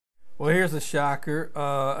Well, here's a shocker.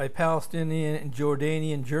 A Palestinian and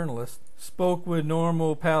Jordanian journalist spoke with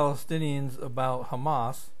normal Palestinians about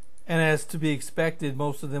Hamas, and as to be expected,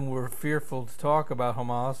 most of them were fearful to talk about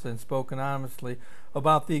Hamas and spoke anonymously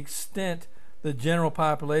about the extent the general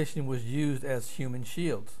population was used as human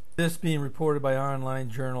shields. This being reported by online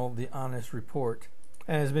journal The Honest Report.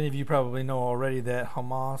 And as many of you probably know already, that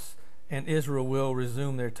Hamas and Israel will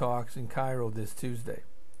resume their talks in Cairo this Tuesday.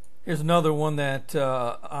 Here's another one that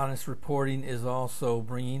Honest Reporting is also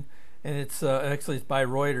bringing, and it's actually it's by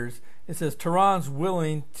Reuters. It says Tehran's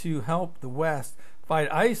willing to help the West fight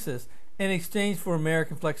ISIS in exchange for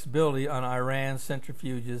American flexibility on Iran's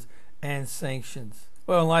centrifuges and sanctions.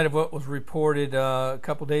 Well, in light of what was reported a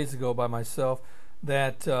couple days ago by myself,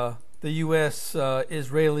 that the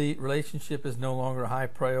U.S.-Israeli relationship is no longer a high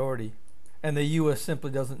priority, and the U.S.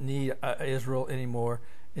 simply doesn't need Israel anymore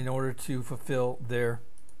in order to fulfill their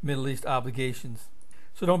Middle East obligations.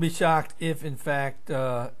 So don't be shocked if, in fact,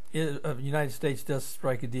 the United States does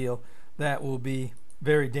strike a deal that will be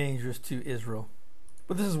very dangerous to Israel.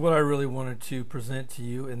 But this is what I really wanted to present to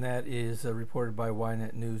you, and that is reported by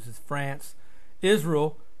Ynet News. It's France,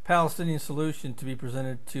 Israel, Palestinian solution to be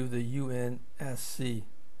presented to the UNSC,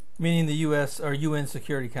 meaning the U.S. or UN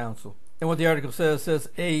Security Council. And what the article says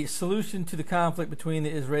a solution to the conflict between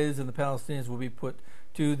the Israelis and the Palestinians will be put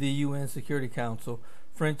to the UN Security Council.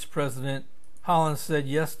 French President Hollande said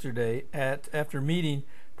yesterday after meeting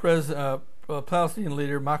Palestinian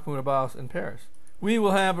leader Mahmoud Abbas in Paris. We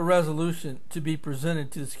will have a resolution to be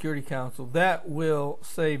presented to the Security Council that will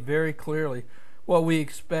say very clearly what we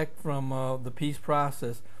expect from the peace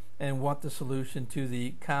process and what the solution to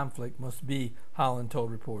the conflict must be, Hollande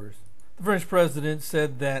told reporters. The French president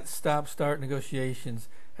said that stop-start negotiations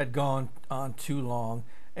had gone on too long,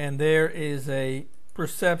 and there is a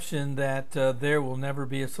perception that there will never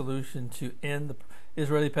be a solution to end the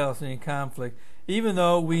Israeli-Palestinian conflict, even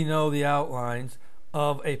though we know the outlines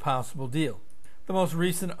of a possible deal. The most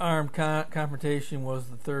recent armed confrontation was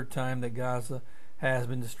the third time that Gaza has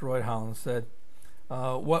been destroyed, Hollande said.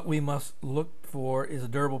 What we must look for is a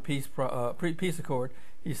durable peace accord,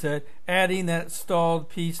 he said, adding that stalled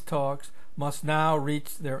peace talks must now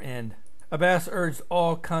reach their end. Abbas urged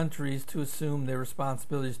all countries to assume their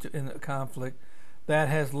responsibilities to end the conflict that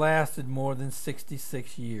has lasted more than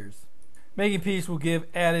 66 years. Making peace will give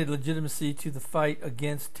added legitimacy to the fight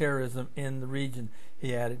against terrorism in the region,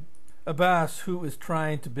 he added. Abbas, who is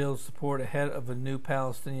trying to build support ahead of a new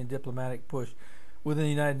Palestinian diplomatic push within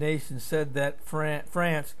the United Nations, said that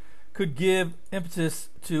France could give impetus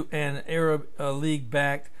to an Arab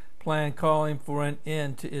League-backed plan calling for an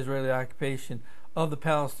end to Israeli occupation of the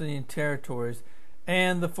Palestinian territories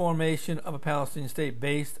and the formation of a Palestinian state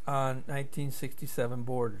based on 1967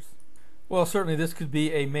 borders. Well, certainly this could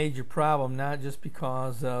be a major problem, not just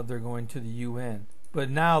because they're going to the UN,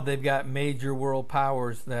 but now they've got major world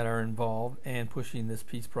powers that are involved and pushing this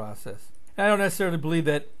peace process. And I don't necessarily believe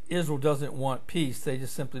that Israel doesn't want peace. They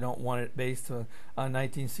just simply don't want it based on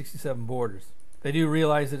 1967 borders. They do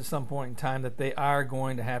realize that at some point in time that they are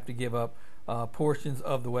going to have to give up portions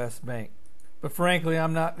of the West Bank. But frankly,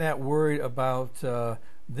 I'm not that worried about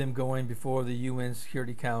them going before the UN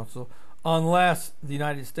Security Council unless the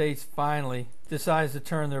United States finally decides to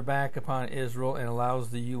turn their back upon Israel and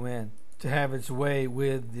allows the UN to have its way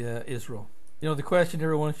with Israel. You know, the question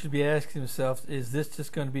everyone should be asking themselves, is this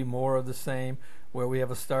just going to be more of the same, where we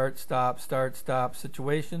have a start-stop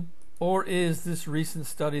situation? Or is this recent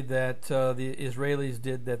study that the Israelis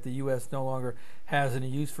did that the U.S. no longer has any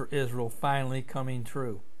use for Israel finally coming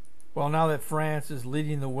true? Well, now that France is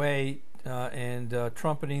leading the way and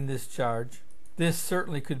trumpeting this charge, this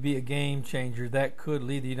certainly could be a game changer that could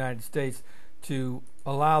lead the United States to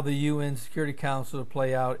allow the UN Security Council to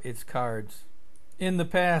play out its cards. In the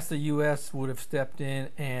past, the U.S. would have stepped in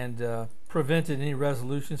and prevented any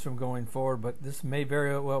resolutions from going forward, but this may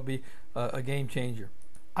very well be a game changer.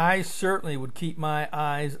 I certainly would keep my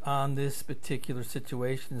eyes on this particular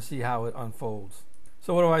situation to see how it unfolds.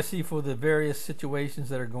 So what do I see for the various situations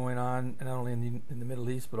that are going on, not only in the Middle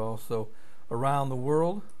East, but also around the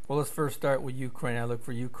world? Well, let's first start with Ukraine. I look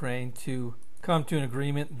for Ukraine to come to an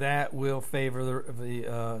agreement that will favor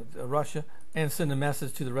Russia and send a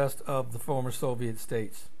message to the rest of the former Soviet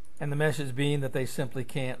states. And the message being that they simply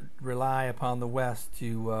can't rely upon the West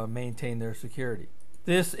to maintain their security.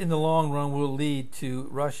 This, in the long run, will lead to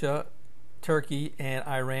Russia, Turkey, and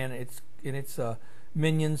Iran and its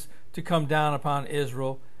minions to come down upon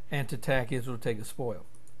Israel and to attack Israel to take the spoil.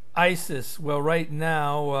 ISIS, well, right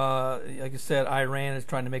now, like I said, Iran is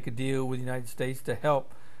trying to make a deal with the United States to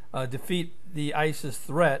help defeat the ISIS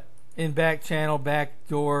threat in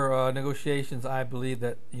backdoor negotiations, I believe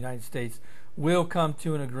that the United States will come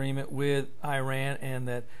to an agreement with Iran, and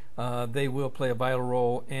that they will play a vital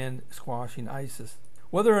role in squashing ISIS.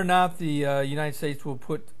 Whether or not the United States will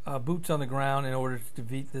put boots on the ground in order to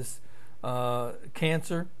defeat this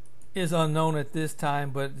cancer is unknown at this time,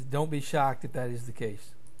 but don't be shocked if that is the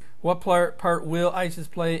case. What part will ISIS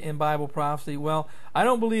play in Bible prophecy? Well, I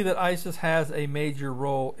don't believe that ISIS has a major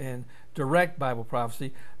role in direct Bible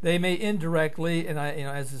prophecy. They may indirectly, and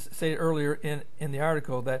as I stated earlier in the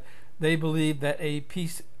article, that they believe that a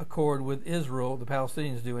peace accord with Israel, the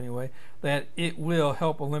Palestinians do anyway, that it will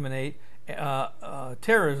help eliminate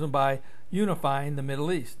terrorism by unifying the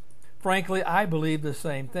Middle East. Frankly, I believe the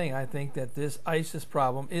same thing. I think that this ISIS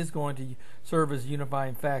problem is going to serve as a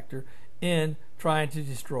unifying factor in trying to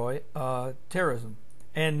destroy terrorism,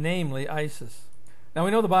 and namely ISIS. Now,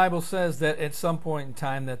 we know the Bible says that at some point in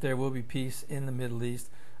time that there will be peace in the Middle East,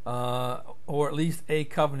 or at least a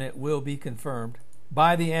covenant will be confirmed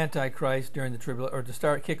by the Antichrist during the tribulation, or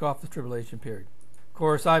to kick off the tribulation period. Of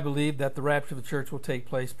course, I believe that the rapture of the church will take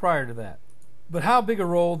place prior to that. But how big a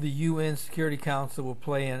role the UN Security Council will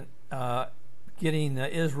play in getting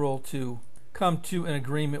Israel to come to an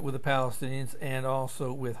agreement with the Palestinians and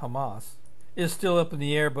also with Hamas is still up in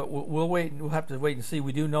the air, but we'll have to wait and see.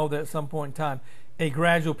 We do know that at some point in time a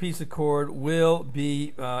gradual peace accord will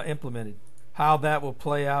be implemented. How that will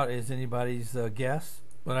play out is anybody's guess,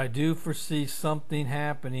 but I do foresee something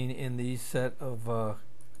happening in these set of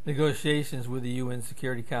negotiations with the UN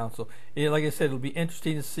Security Council. Like I said, it'll be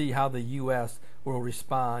interesting to see how the U.S. will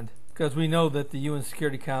respond, because we know that the UN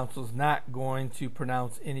Security Council is not going to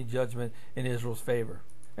pronounce any judgment in Israel's favor.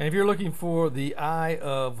 And if you're looking for the eye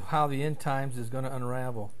of how the end times is going to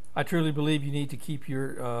unravel, I truly believe you need to keep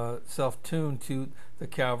yourself tuned to the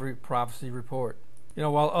Calvary Prophecy Report.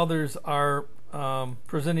 While others are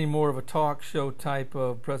presenting more of a talk show type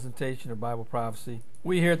of presentation of Bible prophecy,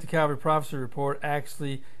 we here at the Calvary Prophecy Report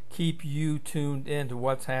actually keep you tuned into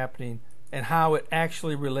what's happening and how it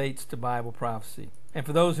actually relates to Bible prophecy. And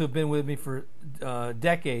for those who have been with me for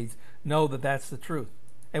decades, know that that's the truth,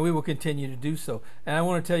 and we will continue to do so. And I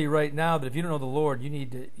want to tell you right now that if you don't know the Lord, you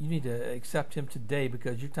need to accept Him today,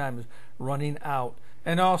 because your time is running out.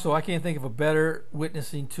 And also, I can't think of a better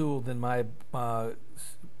witnessing tool than my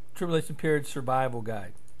Tribulation Period Survival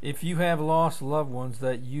Guide. If you have lost loved ones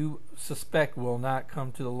that you suspect will not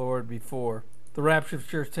come to the Lord before the rapture of the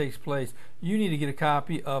church takes place, you need to get a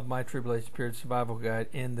copy of my Tribulation Period Survival Guide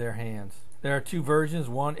in their hands. There are two versions.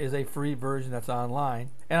 One is a free version that's online,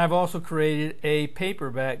 and I've also created a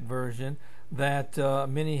paperback version that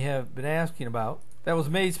many have been asking about, that was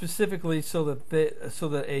made specifically so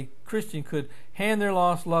that a Christian could hand their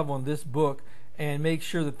lost loved one this book and make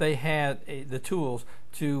sure that they had the tools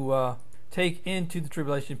to take into the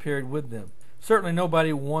tribulation period with them. Certainly,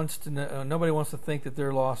 nobody wants to think that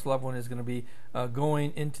their lost loved one is going to be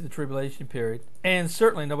going into the tribulation period, and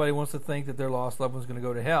certainly nobody wants to think that their lost loved one is going to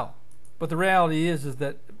go to hell. But the reality is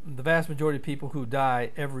that the vast majority of people who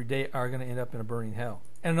die every day are going to end up in a burning hell.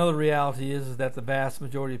 And another reality is that the vast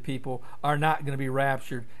majority of people are not going to be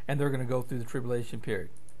raptured, and they're going to go through the tribulation period.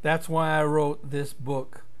 That's why I wrote this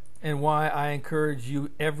book, and why I encourage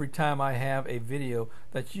you every time I have a video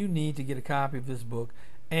that you need to get a copy of this book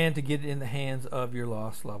and to get it in the hands of your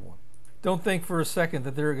lost loved one. Don't think for a second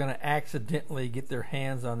that they're going to accidentally get their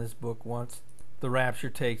hands on this book once the rapture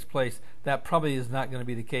takes place. That probably is not going to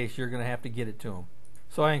be the case. You're going to have to get it to them.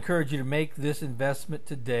 So I encourage you to make this investment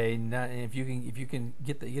today. And if you can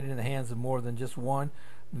get it in the hands of more than just one,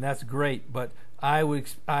 then that's great. But I would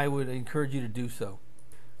encourage you to do so.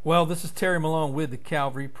 Well, this is Terry Malone with the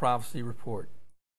Calvary Prophecy Report.